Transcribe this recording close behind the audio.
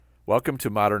Welcome to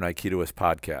Modern Aikidoist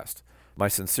Podcast. My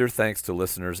sincere thanks to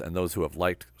listeners and those who have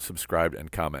liked, subscribed,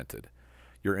 and commented.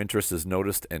 Your interest is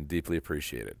noticed and deeply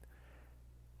appreciated.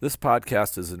 This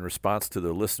podcast is in response to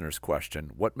the listener's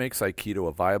question, what makes Aikido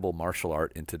a viable martial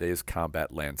art in today's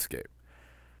combat landscape?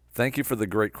 Thank you for the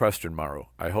great question, Maru.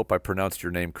 I hope I pronounced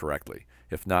your name correctly.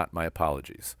 If not, my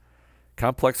apologies.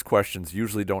 Complex questions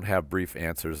usually don't have brief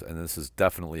answers, and this is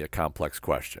definitely a complex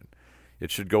question. It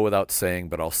should go without saying,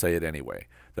 but I'll say it anyway,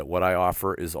 that what I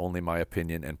offer is only my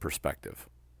opinion and perspective.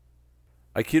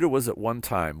 Aikido was at one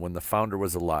time, when the founder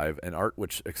was alive, an art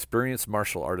which experienced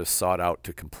martial artists sought out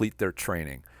to complete their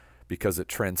training because it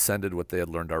transcended what they had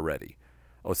learned already.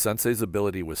 O-sensei's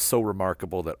ability was so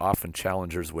remarkable that often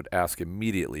challengers would ask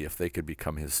immediately if they could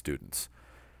become his students.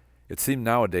 It seems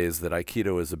nowadays that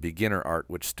Aikido is a beginner art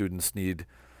which students need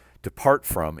to part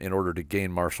from in order to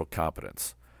gain martial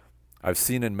competence. I've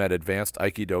seen and met advanced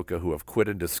Aikidoka who have quit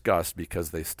in disgust because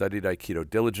they studied Aikido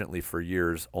diligently for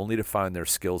years only to find their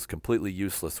skills completely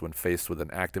useless when faced with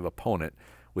an active opponent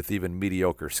with even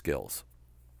mediocre skills.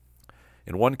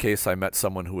 In one case, I met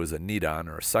someone who was a Nidan,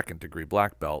 or a second-degree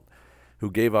black belt,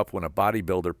 who gave up when a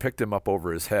bodybuilder picked him up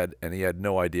over his head and he had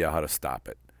no idea how to stop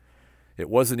it. It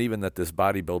wasn't even that this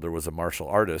bodybuilder was a martial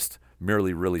artist,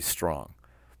 merely really strong.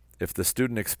 If the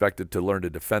student expected to learn to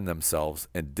defend themselves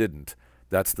and didn't,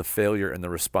 that's the failure and the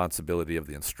responsibility of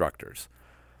the instructors.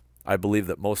 I believe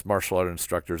that most martial art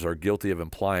instructors are guilty of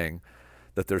implying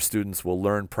that their students will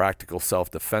learn practical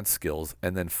self-defense skills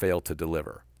and then fail to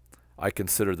deliver. I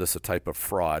consider this a type of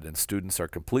fraud, and students are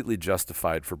completely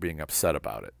justified for being upset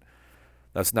about it.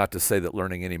 That's not to say that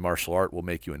learning any martial art will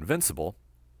make you invincible,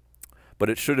 but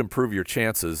it should improve your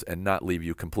chances and not leave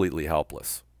you completely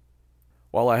helpless.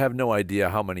 While I have no idea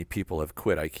how many people have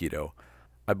quit Aikido,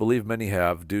 I believe many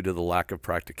have due to the lack of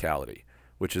practicality,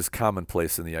 which is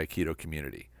commonplace in the Aikido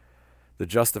community. The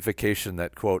justification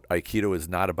that, quote, Aikido is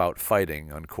not about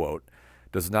fighting, unquote,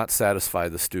 does not satisfy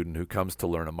the student who comes to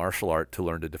learn a martial art to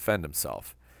learn to defend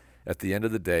himself. At the end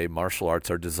of the day, martial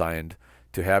arts are designed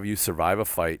to have you survive a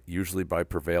fight, usually by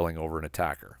prevailing over an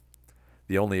attacker.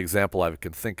 The only example I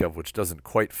can think of which doesn't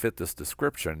quite fit this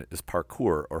description is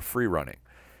parkour, or free running,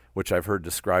 which I've heard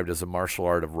described as a martial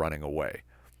art of running away.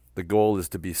 The goal is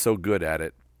to be so good at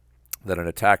it that an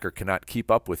attacker cannot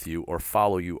keep up with you or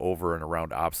follow you over and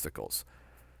around obstacles.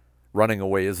 Running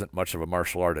away isn't much of a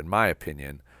martial art in my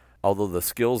opinion, although the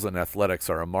skills and athletics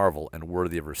are a marvel and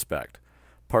worthy of respect.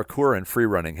 Parkour and free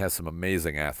running has some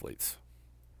amazing athletes.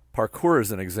 Parkour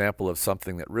is an example of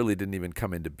something that really didn't even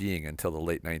come into being until the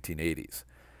late 1980s.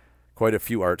 Quite a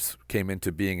few arts came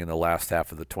into being in the last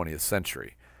half of the 20th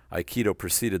century. Aikido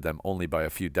preceded them only by a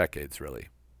few decades, really.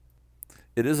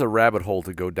 It is a rabbit hole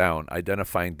to go down,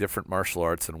 identifying different martial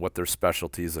arts and what their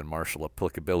specialties and martial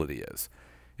applicability is.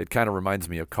 It kind of reminds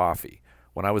me of coffee.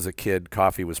 When I was a kid,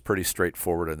 coffee was pretty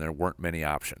straightforward and there weren't many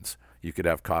options. You could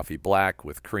have coffee black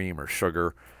with cream or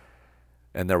sugar,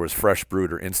 and there was fresh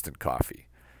brewed or instant coffee.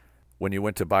 When you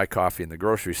went to buy coffee in the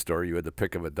grocery store, you had the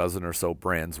pick of a dozen or so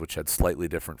brands which had slightly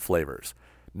different flavors.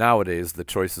 Nowadays, the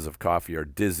choices of coffee are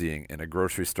dizzying, and a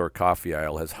grocery store coffee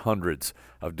aisle has hundreds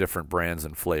of different brands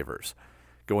and flavors.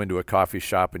 Go into a coffee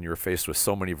shop and you're faced with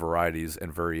so many varieties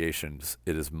and variations,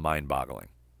 it is mind-boggling.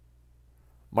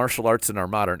 Martial arts in our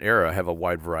modern era have a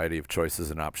wide variety of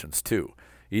choices and options too,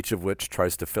 each of which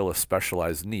tries to fill a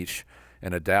specialized niche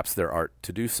and adapts their art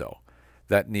to do so.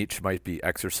 That niche might be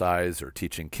exercise or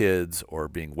teaching kids or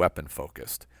being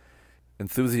weapon-focused.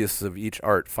 Enthusiasts of each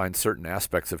art find certain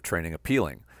aspects of training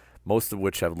appealing, most of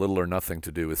which have little or nothing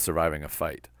to do with surviving a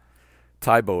fight.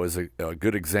 Taibo is a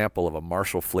good example of a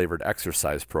martial-flavored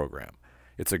exercise program.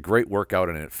 It's a great workout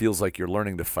and it feels like you're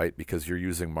learning to fight because you're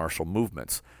using martial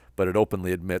movements, but it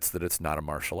openly admits that it's not a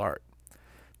martial art.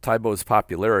 Taibo's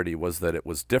popularity was that it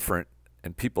was different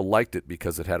and people liked it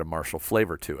because it had a martial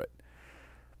flavor to it.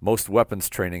 Most weapons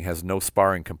training has no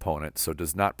sparring component, so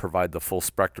does not provide the full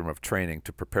spectrum of training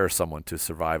to prepare someone to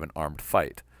survive an armed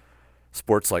fight.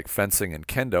 Sports like fencing and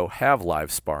kendo have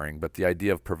live sparring, but the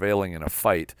idea of prevailing in a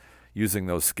fight using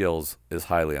those skills is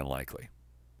highly unlikely.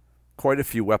 Quite a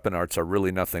few weapon arts are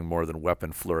really nothing more than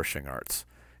weapon flourishing arts.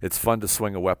 It's fun to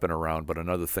swing a weapon around, but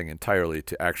another thing entirely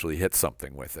to actually hit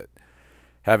something with it.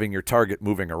 Having your target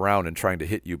moving around and trying to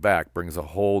hit you back brings a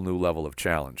whole new level of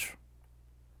challenge.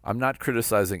 I'm not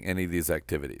criticizing any of these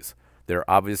activities. They're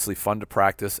obviously fun to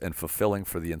practice and fulfilling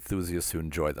for the enthusiasts who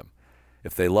enjoy them.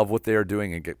 If they love what they are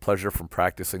doing and get pleasure from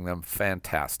practicing them,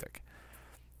 fantastic.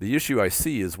 The issue I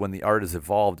see is when the art is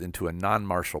evolved into a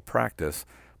non-martial practice,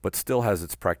 but still has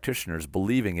its practitioners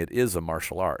believing it is a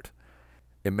martial art.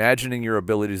 Imagining your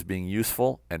abilities being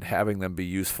useful and having them be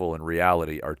useful in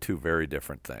reality are two very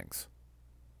different things.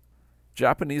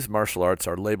 Japanese martial arts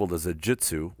are labeled as a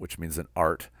jitsu, which means an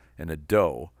art, and a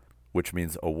do, which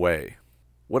means a way.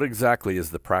 What exactly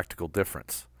is the practical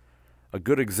difference? A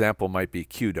good example might be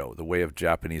Kyudo, the way of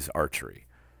Japanese archery.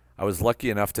 I was lucky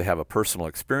enough to have a personal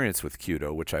experience with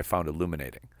Kyudo, which I found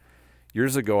illuminating.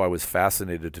 Years ago, I was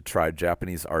fascinated to try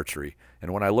Japanese archery,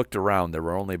 and when I looked around, there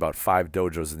were only about 5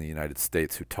 dojos in the United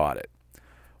States who taught it.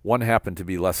 One happened to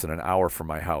be less than an hour from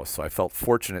my house, so I felt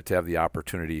fortunate to have the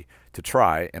opportunity to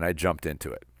try, and I jumped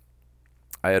into it.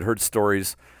 I had heard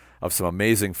stories of some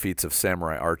amazing feats of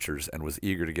samurai archers and was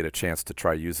eager to get a chance to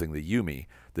try using the yumi,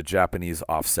 the Japanese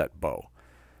offset bow.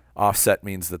 Offset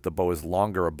means that the bow is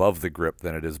longer above the grip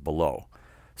than it is below.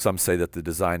 Some say that the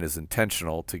design is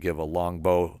intentional to give a long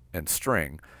bow and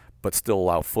string, but still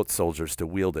allow foot soldiers to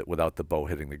wield it without the bow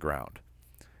hitting the ground.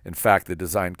 In fact, the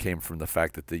design came from the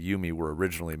fact that the yumi were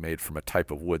originally made from a type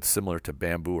of wood similar to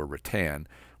bamboo or rattan,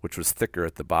 which was thicker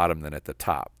at the bottom than at the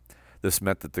top. This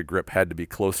meant that the grip had to be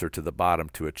closer to the bottom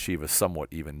to achieve a somewhat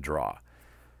even draw.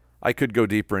 I could go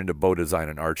deeper into bow design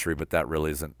and archery, but that really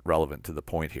isn't relevant to the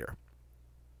point here.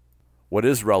 What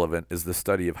is relevant is the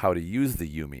study of how to use the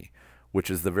yumi, which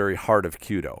is the very heart of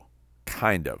Kyudo.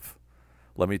 Kind of.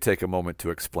 Let me take a moment to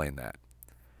explain that.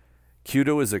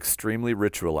 Kyudo is extremely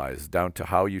ritualized, down to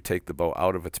how you take the bow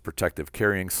out of its protective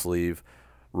carrying sleeve,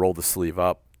 roll the sleeve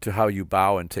up, to how you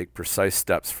bow and take precise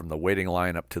steps from the waiting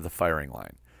line up to the firing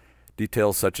line.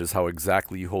 Details such as how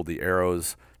exactly you hold the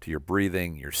arrows, to your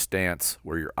breathing, your stance,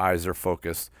 where your eyes are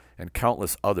focused, and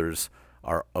countless others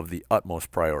are of the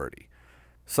utmost priority.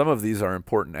 Some of these are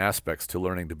important aspects to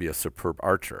learning to be a superb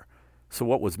archer. So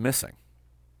what was missing?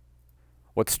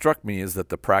 What struck me is that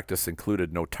the practice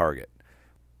included no target.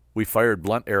 We fired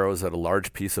blunt arrows at a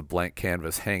large piece of blank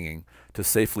canvas hanging to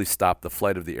safely stop the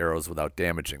flight of the arrows without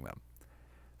damaging them.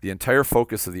 The entire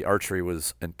focus of the archery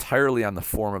was entirely on the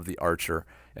form of the archer,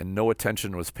 and no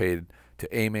attention was paid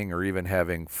to aiming or even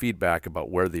having feedback about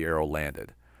where the arrow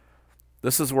landed.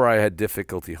 This is where I had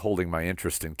difficulty holding my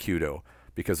interest in Kyudo,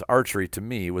 because archery to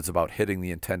me was about hitting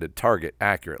the intended target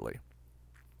accurately.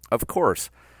 Of course,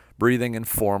 breathing and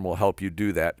form will help you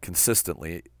do that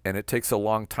consistently, and it takes a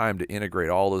long time to integrate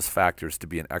all those factors to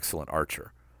be an excellent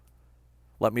archer.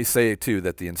 Let me say, too,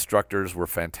 that the instructors were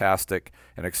fantastic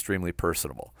and extremely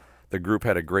personable. The group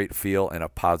had a great feel and a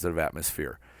positive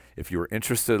atmosphere. If you are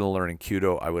interested in learning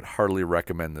Kyudo, I would heartily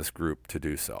recommend this group to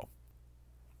do so.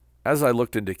 As I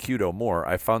looked into Kyudo more,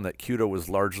 I found that Kyudo was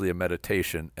largely a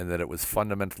meditation and that it was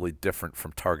fundamentally different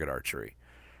from target archery.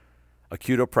 A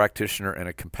Kyudo practitioner and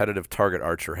a competitive target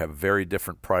archer have very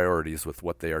different priorities with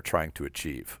what they are trying to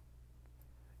achieve.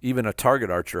 Even a target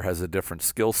archer has a different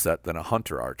skill set than a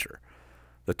hunter archer.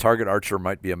 The target archer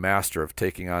might be a master of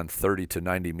taking on 30 to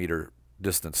 90 meter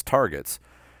distance targets,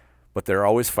 but they're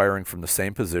always firing from the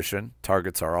same position,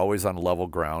 targets are always on level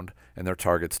ground, and their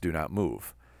targets do not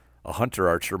move. A hunter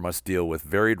archer must deal with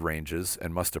varied ranges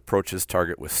and must approach his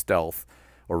target with stealth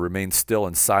or remain still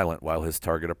and silent while his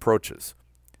target approaches.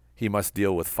 He must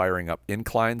deal with firing up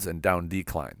inclines and down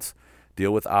declines,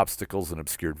 deal with obstacles and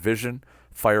obscured vision,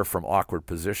 fire from awkward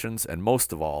positions, and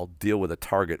most of all, deal with a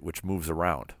target which moves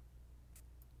around.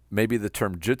 Maybe the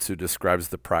term jitsu describes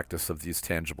the practice of these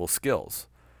tangible skills.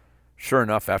 Sure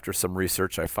enough, after some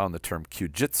research, I found the term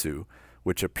kyujitsu,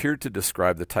 which appeared to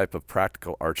describe the type of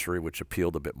practical archery which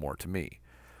appealed a bit more to me.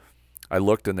 I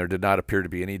looked, and there did not appear to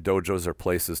be any dojos or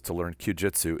places to learn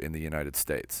kyujitsu in the United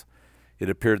States. It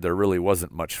appeared there really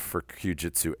wasn't much for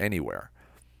kyujitsu anywhere.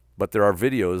 But there are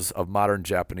videos of modern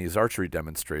Japanese archery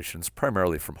demonstrations,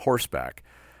 primarily from horseback,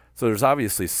 so there's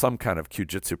obviously some kind of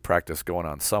kyujitsu practice going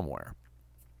on somewhere.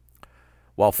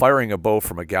 While firing a bow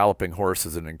from a galloping horse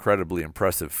is an incredibly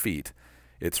impressive feat,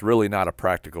 it's really not a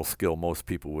practical skill most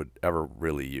people would ever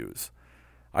really use.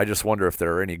 I just wonder if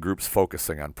there are any groups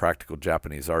focusing on practical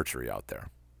Japanese archery out there.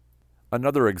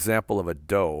 Another example of a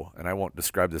do, and I won't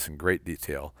describe this in great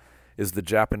detail, is the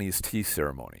Japanese tea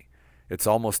ceremony. It's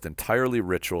almost entirely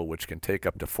ritual, which can take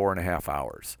up to 4.5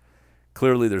 hours.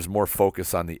 Clearly, there's more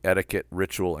focus on the etiquette,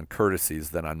 ritual, and courtesies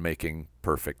than on making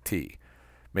perfect tea.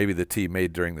 Maybe the tea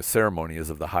made during the ceremony is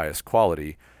of the highest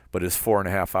quality, but is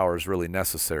 4.5 hours really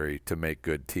necessary to make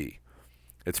good tea?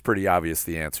 It's pretty obvious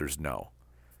the answer is no.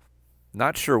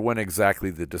 Not sure when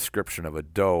exactly the description of a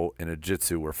do and a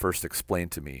jitsu were first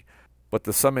explained to me, but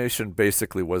the summation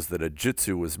basically was that a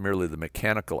jitsu was merely the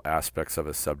mechanical aspects of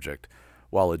a subject,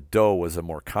 while a do was a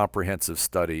more comprehensive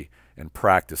study and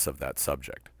practice of that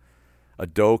subject. A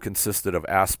do consisted of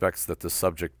aspects that the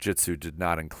subject jitsu did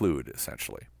not include,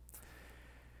 essentially.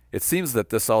 It seems that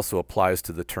this also applies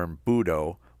to the term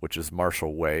budo, which is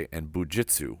martial way, and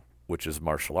Bujitsu, which is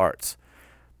martial arts.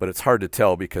 But it's hard to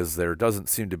tell because there doesn't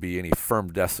seem to be any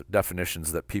firm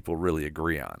definitions that people really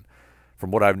agree on. From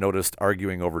what I've noticed,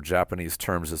 arguing over Japanese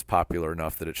terms is popular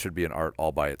enough that it should be an art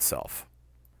all by itself.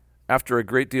 After a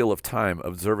great deal of time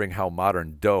observing how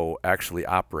modern do actually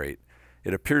operate,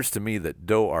 it appears to me that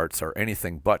do arts are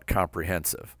anything but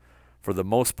comprehensive. For the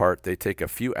most part, they take a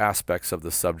few aspects of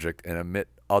the subject and omit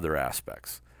other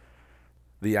aspects.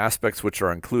 The aspects which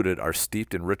are included are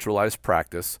steeped in ritualized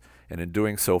practice, and in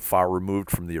doing so far removed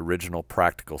from the original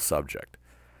practical subject.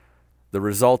 The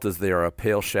result is they are a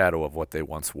pale shadow of what they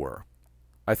once were.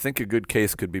 I think a good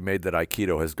case could be made that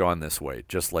Aikido has gone this way,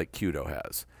 just like Kyudo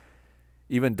has.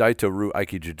 Even Daito-ryu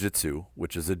Aikijujutsu,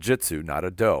 which is a jitsu, not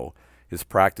a do, is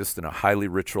practiced in a highly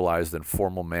ritualized and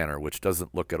formal manner which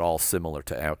doesn't look at all similar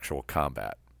to actual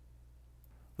combat.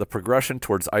 The progression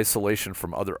towards isolation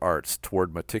from other arts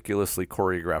toward meticulously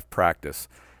choreographed practice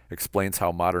explains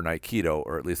how modern Aikido,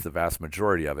 or at least the vast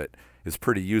majority of it, is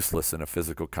pretty useless in a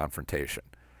physical confrontation.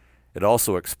 It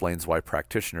also explains why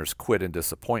practitioners quit in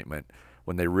disappointment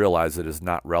when they realize it is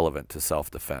not relevant to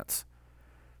self-defense.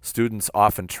 Students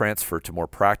often transfer to more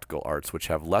practical arts which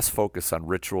have less focus on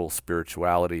ritual,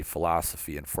 spirituality,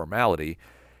 philosophy, and formality,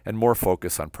 and more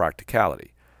focus on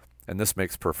practicality. And this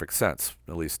makes perfect sense,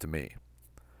 at least to me.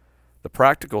 The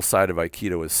practical side of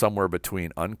Aikido is somewhere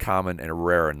between uncommon and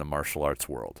rare in the martial arts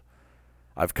world.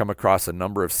 I've come across a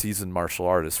number of seasoned martial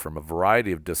artists from a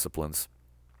variety of disciplines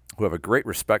who have a great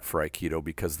respect for Aikido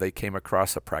because they came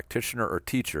across a practitioner or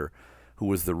teacher who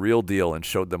was the real deal and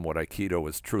showed them what Aikido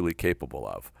was truly capable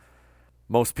of.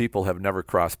 Most people have never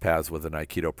crossed paths with an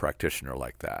Aikido practitioner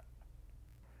like that.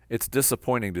 It's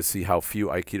disappointing to see how few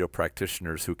Aikido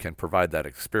practitioners who can provide that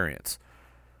experience.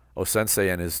 O-sensei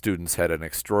and his students had an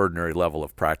extraordinary level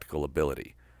of practical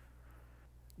ability.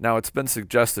 Now, it's been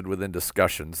suggested within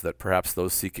discussions that perhaps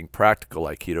those seeking practical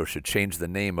Aikido should change the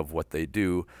name of what they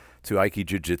do to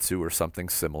Aikijujutsu or something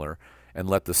similar, and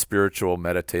let the spiritual,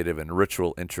 meditative, and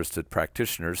ritual-interested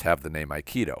practitioners have the name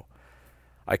Aikido.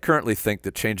 I currently think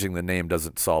that changing the name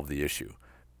doesn't solve the issue.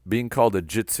 Being called a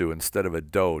jitsu instead of a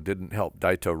do didn't help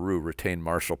Daito-ryu retain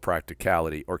martial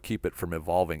practicality or keep it from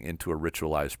evolving into a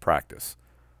ritualized practice.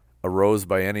 A rose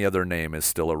by any other name is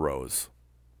still a rose.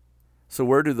 So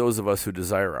where do those of us who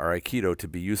desire our Aikido to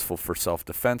be useful for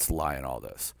self-defense lie in all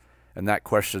this? And that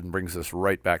question brings us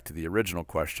right back to the original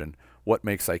question, what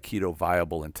makes Aikido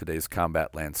viable in today's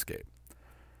combat landscape?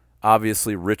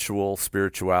 Obviously, ritual,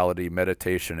 spirituality,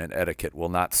 meditation, and etiquette will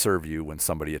not serve you when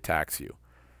somebody attacks you.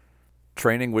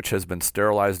 Training which has been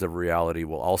sterilized of reality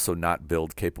will also not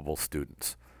build capable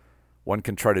students. One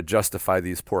can try to justify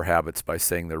these poor habits by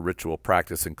saying their ritual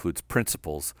practice includes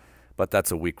principles, but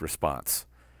that's a weak response.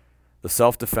 The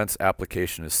self-defense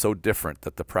application is so different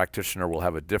that the practitioner will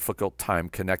have a difficult time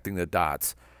connecting the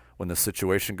dots when the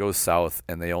situation goes south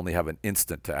and they only have an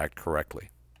instant to act correctly.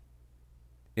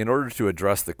 In order to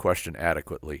address the question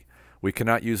adequately, we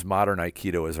cannot use modern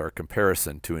Aikido as our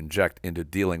comparison to inject into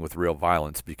dealing with real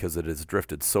violence because it has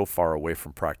drifted so far away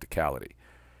from practicality.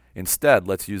 Instead,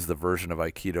 let's use the version of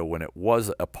Aikido when it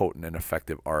was a potent and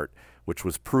effective art, which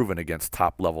was proven against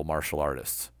top-level martial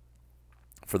artists.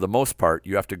 For the most part,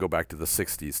 you have to go back to the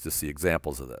 60s to see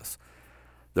examples of this.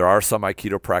 There are some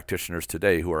Aikido practitioners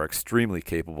today who are extremely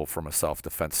capable from a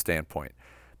self-defense standpoint,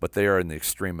 but they are in the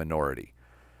extreme minority.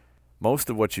 Most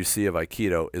of what you see of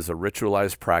Aikido is a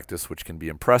ritualized practice which can be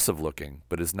impressive looking,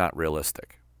 but is not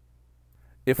realistic.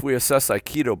 If we assess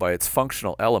Aikido by its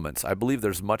functional elements, I believe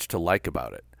there's much to like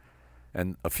about it.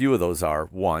 And a few of those are,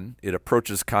 1, it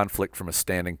approaches conflict from a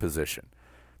standing position.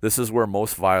 This is where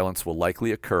most violence will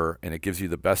likely occur, and it gives you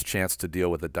the best chance to deal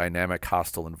with a dynamic,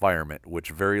 hostile environment, which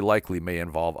very likely may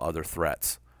involve other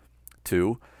threats.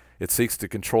 2, it seeks to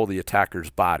control the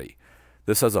attacker's body.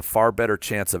 This has a far better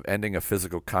chance of ending a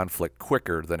physical conflict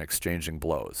quicker than exchanging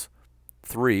blows.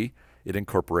 3, it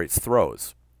incorporates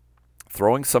throws.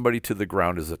 Throwing somebody to the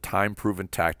ground is a time-proven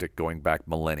tactic going back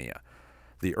millennia.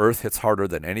 The earth hits harder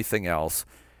than anything else,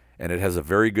 and it has a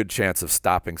very good chance of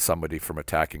stopping somebody from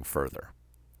attacking further.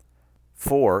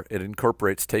 4, it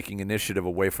incorporates taking initiative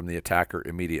away from the attacker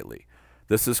immediately.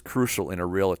 This is crucial in a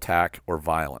real attack or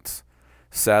violence.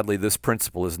 Sadly, this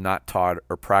principle is not taught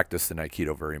or practiced in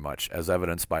Aikido very much, as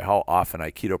evidenced by how often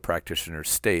Aikido practitioners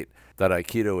state that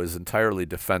Aikido is entirely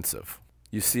defensive.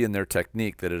 You see in their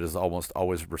technique that it is almost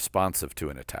always responsive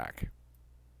to an attack.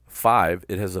 5,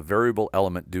 it has a variable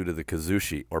element due to the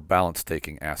kazushi, or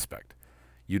balance-taking aspect.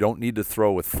 You don't need to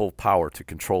throw with full power to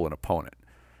control an opponent.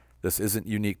 This isn't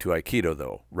unique to Aikido,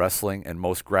 though. Wrestling and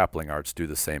most grappling arts do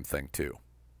the same thing, too.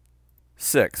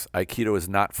 6, Aikido is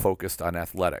not focused on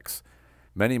athletics.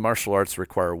 Many martial arts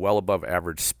require well above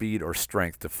average speed or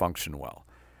strength to function well.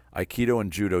 Aikido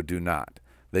and Judo do not.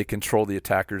 They control the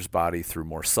attacker's body through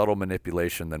more subtle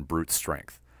manipulation than brute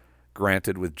strength.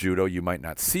 Granted, with Judo you might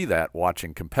not see that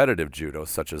watching competitive Judo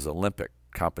such as Olympic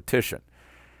competition.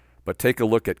 But take a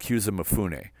look at Kyuzo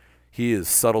Mifune. He is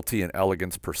subtlety and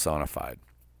elegance personified.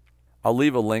 I'll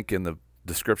leave a link in the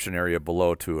description area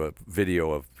below to a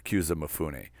video of Kyuzo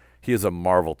Mifune. He is a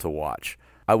marvel to watch.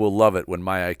 I will love it when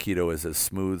my Aikido is as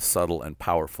smooth, subtle, and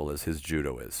powerful as his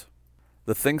Judo is.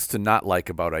 The things to not like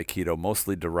about Aikido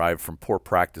mostly derive from poor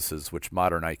practices which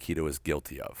modern Aikido is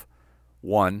guilty of.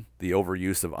 1. The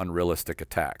overuse of unrealistic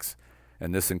attacks,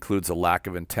 and this includes a lack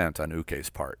of intent on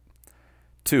Uke's part.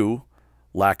 2.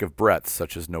 Lack of breadth,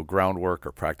 such as no groundwork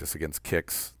or practice against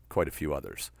kicks, quite a few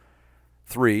others.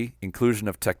 3. Inclusion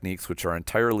of techniques which are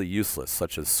entirely useless,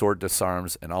 such as sword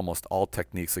disarms and almost all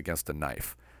techniques against a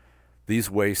knife.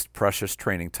 These waste precious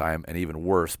training time and, even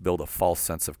worse, build a false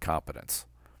sense of competence.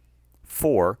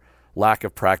 4. Lack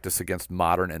of practice against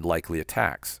modern and likely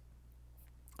attacks.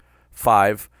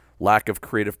 5. Lack of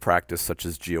creative practice such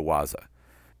as Jiawaza.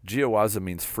 Jiawaza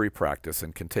means free practice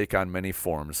and can take on many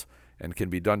forms and can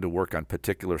be done to work on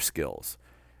particular skills.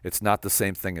 It's not the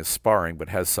same thing as sparring, but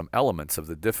has some elements of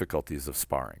the difficulties of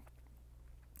sparring.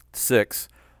 6.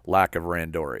 Lack of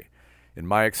randori. In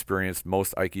my experience,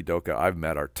 most Aikidoka I've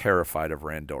met are terrified of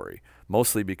randori,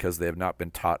 mostly because they have not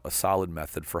been taught a solid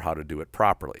method for how to do it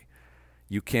properly.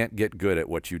 You can't get good at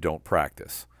what you don't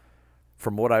practice.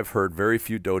 From what I've heard, very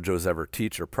few dojos ever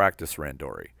teach or practice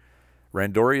randori.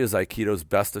 Randori is Aikido's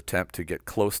best attempt to get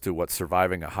close to what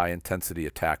surviving a high-intensity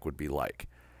attack would be like.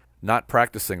 Not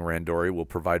practicing randori will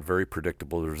provide very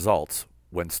predictable results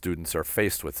when students are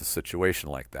faced with a situation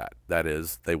like that. That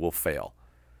is, they will fail.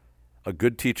 A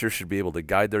good teacher should be able to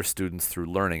guide their students through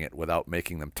learning it without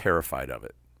making them terrified of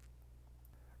it.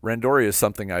 Randori is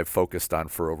something I've focused on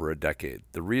for over a decade.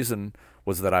 The reason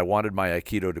was that I wanted my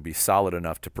Aikido to be solid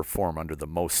enough to perform under the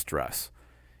most stress.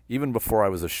 Even before I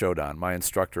was a Shodan, my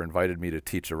instructor invited me to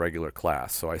teach a regular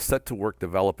class, so I set to work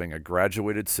developing a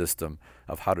graduated system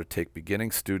of how to take beginning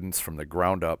students from the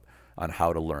ground up on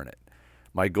how to learn it.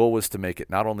 My goal was to make it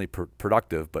not only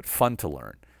productive, but fun to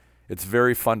learn. It's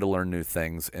very fun to learn new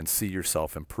things and see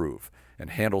yourself improve, and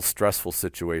handle stressful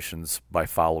situations by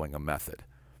following a method.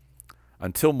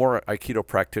 Until more Aikido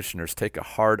practitioners take a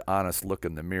hard, honest look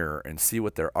in the mirror and see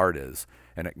what their art is,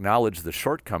 and acknowledge the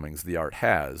shortcomings the art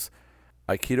has,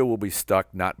 Aikido will be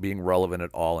stuck not being relevant at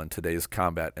all in today's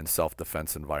combat and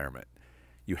self-defense environment.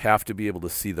 You have to be able to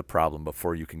see the problem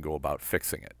before you can go about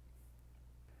fixing it.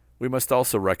 We must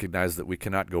also recognize that we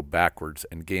cannot go backwards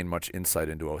and gain much insight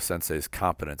into O-sensei's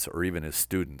competence or even his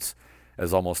students,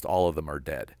 as almost all of them are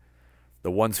dead. The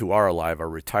ones who are alive are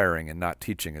retiring and not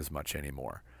teaching as much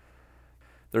anymore.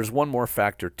 There's one more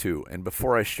factor too, and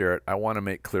before I share it, I want to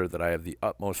make clear that I have the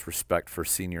utmost respect for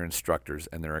senior instructors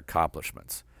and their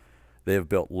accomplishments. They have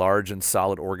built large and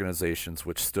solid organizations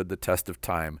which stood the test of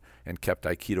time and kept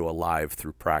Aikido alive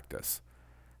through practice.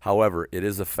 However, it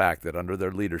is a fact that under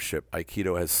their leadership,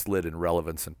 Aikido has slid in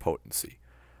relevance and potency.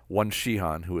 One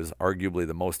Shihan, who is arguably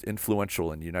the most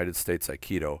influential in United States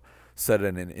Aikido, said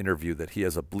in an interview that he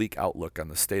has a bleak outlook on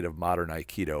the state of modern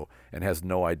Aikido and has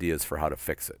no ideas for how to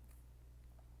fix it.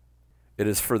 It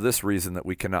is for this reason that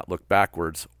we cannot look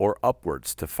backwards or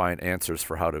upwards to find answers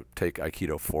for how to take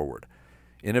Aikido forward.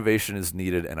 Innovation is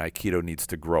needed and Aikido needs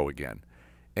to grow again.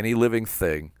 Any living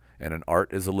thing, and an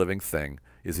art is a living thing,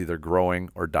 is either growing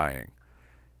or dying.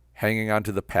 Hanging on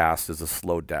to the past is a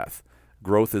slow death.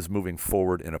 Growth is moving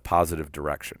forward in a positive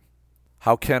direction.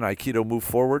 How can Aikido move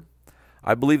forward?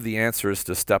 I believe the answer is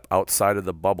to step outside of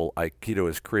the bubble Aikido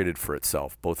has created for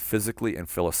itself, both physically and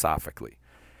philosophically.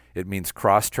 It means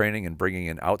cross-training and bringing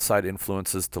in outside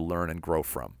influences to learn and grow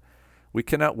from. We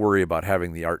cannot worry about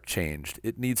having the art changed.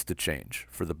 It needs to change,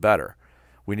 for the better.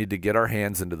 We need to get our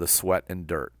hands into the sweat and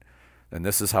dirt. And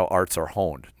this is how arts are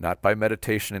honed, not by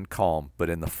meditation and calm, but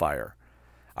in the fire.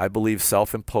 I believe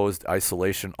self-imposed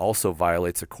isolation also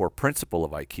violates a core principle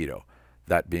of Aikido,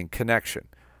 that being connection.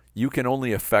 You can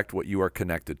only affect what you are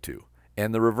connected to.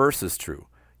 And the reverse is true.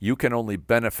 You can only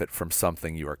benefit from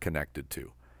something you are connected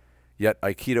to. Yet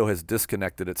Aikido has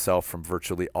disconnected itself from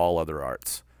virtually all other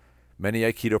arts. Many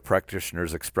Aikido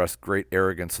practitioners express great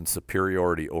arrogance and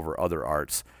superiority over other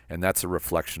arts, and that's a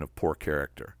reflection of poor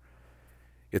character.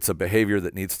 It's a behavior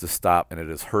that needs to stop, and it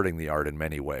is hurting the art in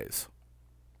many ways.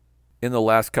 In the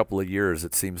last couple of years,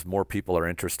 it seems more people are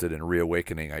interested in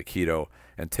reawakening Aikido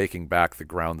and taking back the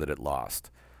ground that it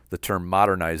lost. The term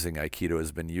modernizing Aikido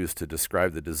has been used to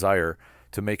describe the desire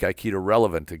to make Aikido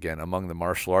relevant again among the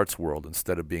martial arts world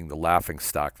instead of being the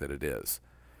laughingstock that it is.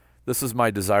 This is my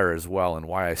desire as well, and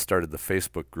why I started the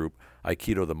Facebook group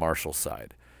Aikido the Martial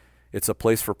Side. It's a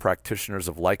place for practitioners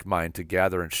of like mind to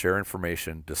gather and share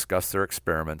information, discuss their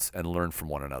experiments, and learn from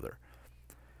one another.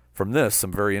 From this,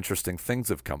 some very interesting things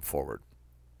have come forward.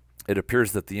 It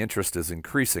appears that the interest is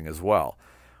increasing as well.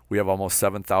 We have almost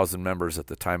 7,000 members at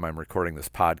the time I'm recording this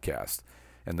podcast,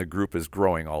 and the group is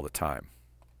growing all the time.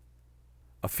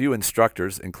 A few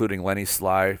instructors, including Lenny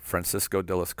Sly, Francisco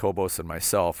de los Cobos, and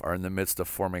myself, are in the midst of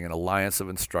forming an alliance of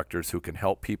instructors who can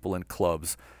help people in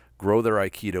clubs grow their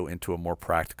Aikido into a more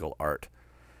practical art.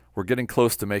 We're getting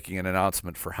close to making an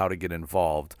announcement for how to get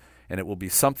involved, and it will be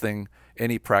something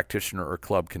any practitioner or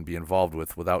club can be involved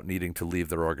with without needing to leave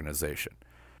their organization.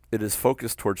 It is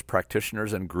focused towards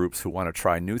practitioners and groups who want to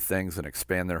try new things and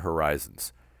expand their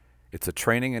horizons. It's a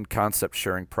training and concept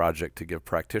sharing project to give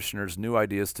practitioners new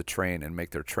ideas to train and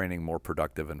make their training more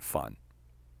productive and fun.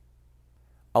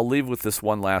 I'll leave with this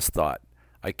one last thought.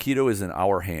 Aikido is in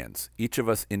our hands, each of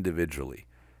us individually.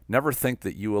 Never think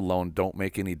that you alone don't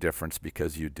make any difference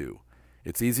because you do.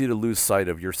 It's easy to lose sight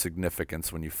of your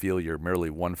significance when you feel you're merely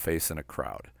one face in a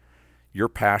crowd. Your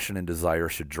passion and desire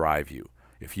should drive you.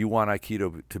 If you want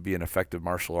Aikido to be an effective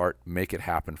martial art, make it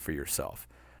happen for yourself.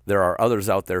 There are others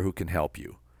out there who can help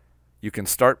you. You can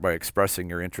start by expressing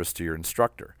your interest to your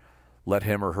instructor. Let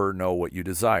him or her know what you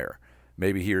desire.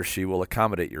 Maybe he or she will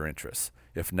accommodate your interests.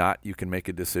 If not, you can make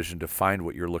a decision to find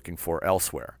what you're looking for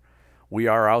elsewhere. We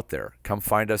are out there. Come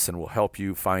find us and we'll help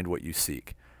you find what you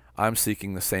seek. I'm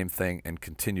seeking the same thing and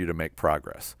continue to make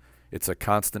progress. It's a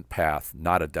constant path,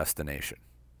 not a destination.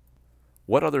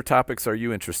 What other topics are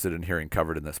you interested in hearing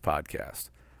covered in this podcast?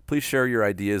 Please share your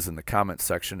ideas in the comment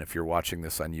section if you're watching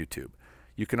this on YouTube.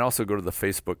 You can also go to the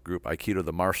Facebook group Aikido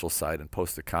the Martial Side and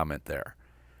post a comment there.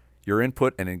 Your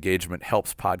input and engagement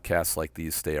helps podcasts like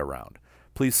these stay around.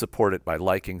 Please support it by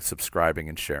liking, subscribing,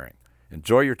 and sharing.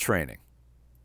 Enjoy your training.